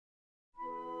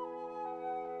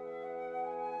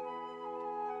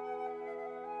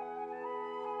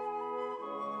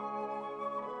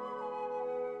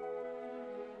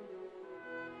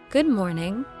Good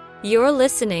morning. You're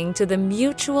listening to the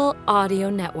Mutual Audio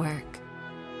Network.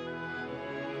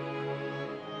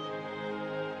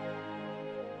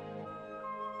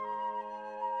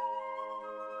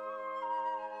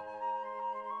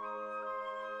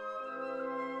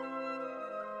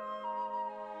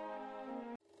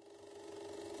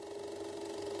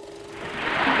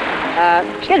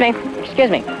 Excuse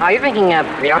me. Are you drinking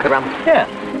Riarca rum?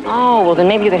 Yeah. Oh, well then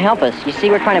maybe you can help us. You see,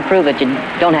 we're trying to prove that you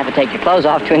don't have to take your clothes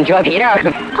off to enjoy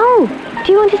Riarca. Oh,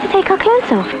 do you want us to take our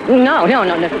clothes off? No.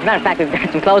 As a matter of fact, we've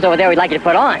got some clothes over there we'd like you to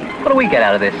put on. What do we get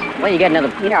out of this? Well, you get another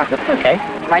Riarca. Okay.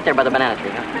 Right there by the banana tree,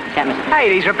 huh? Can't miss it. Hey,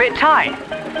 these are a bit tight.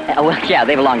 Well, yeah,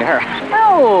 they belong to her.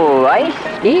 Oh, I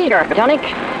see, Riarca tonic.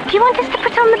 Do you want us to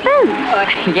put on the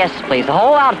boots? Yes, please, the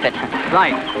whole outfit.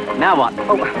 Right. Now what?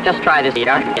 Oh, just try this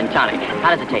Riarca and tonic.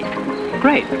 How does it taste?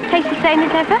 Great. Tastes the same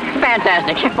as ever?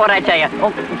 Fantastic. What'd I tell you?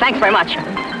 Oh, thanks very much.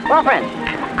 Well, friends,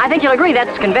 I think you'll agree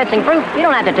that's convincing proof. You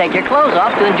don't have to take your clothes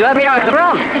off to enjoy Riarca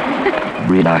rum.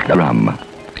 Riarca rum.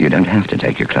 You don't have to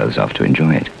take your clothes off to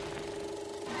enjoy it.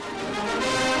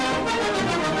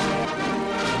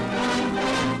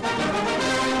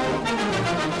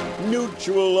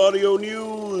 Mutual Audio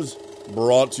News,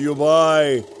 brought to you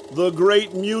by the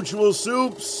Great Mutual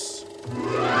Soups.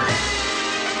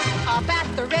 Up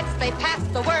at the Ritz, they pass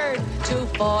the word to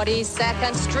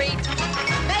 42nd Street.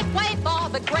 Make way for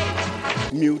the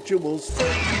great Mutual Soup.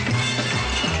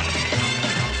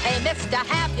 Hey, mister,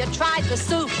 have you tried the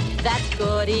soup that's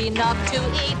good enough to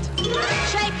eat?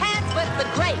 Shake hands with the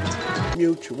great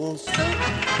Mutual Soup.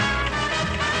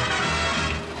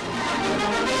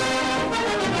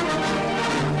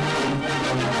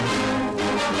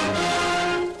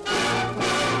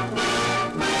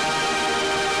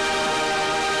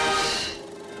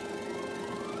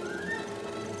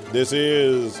 This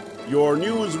is your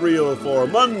newsreel for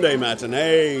Monday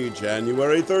matinee,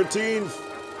 January 13th.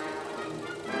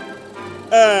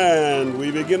 And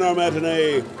we begin our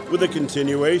matinee with a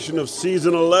continuation of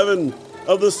Season 11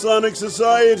 of the Sonic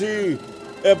Society.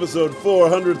 Episode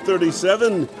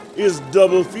 437 is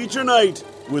Double Feature Night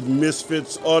with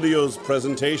Misfits Audio's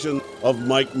presentation of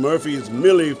Mike Murphy's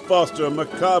Millie Foster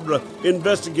Macabre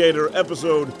Investigator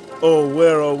episode, Oh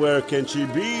Where Can She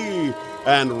Be?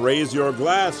 And Raise Your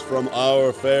Glass from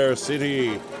Our Fair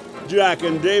City. Jack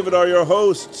and David are your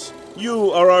hosts. You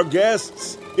are our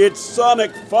guests. It's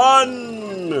Sonic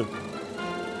Fun!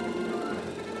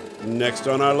 Next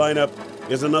on our lineup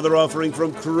is another offering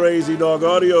from Crazy Dog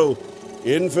Audio.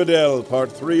 Infidel,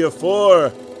 Part 3 of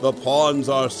 4, The Pawns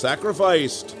Are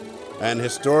Sacrificed. An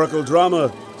historical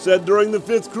drama set during the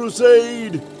Fifth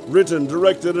Crusade. Written,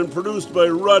 directed, and produced by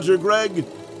Roger Gregg.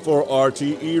 For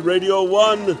RTE Radio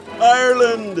 1,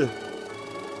 Ireland.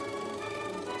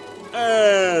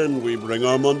 And we bring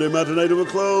our Monday matinee to a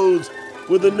close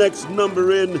with the next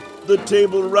number in the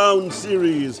Table Round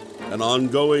series, an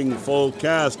ongoing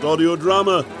full-cast audio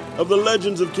drama of the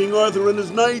legends of King Arthur and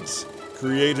his knights,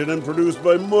 created and produced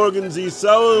by Morgan Z.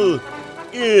 Sowell.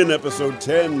 In episode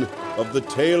 10 of The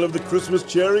Tale of the Christmas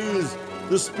Cherries,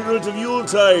 the spirit of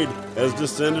Yuletide has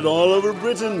descended all over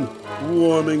Britain,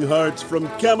 warming hearts from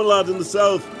Camelot in the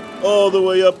south all the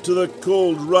way up to the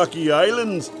cold, rocky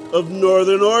islands of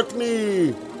northern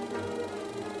Orkney.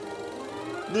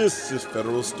 This is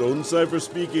Federal Stone Cipher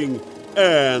speaking,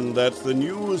 and that's the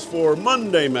news for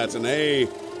Monday Matinee,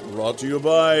 brought to you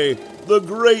by the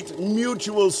Great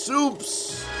Mutual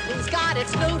Soups. He's got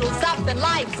its noodles up in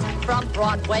lights from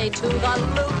Broadway to the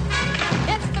Loop.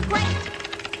 It's the great.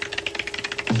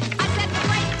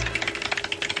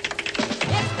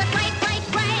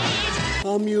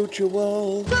 A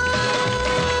mutual.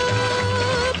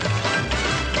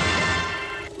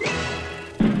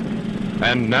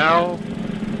 And now,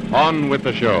 on with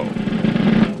the show.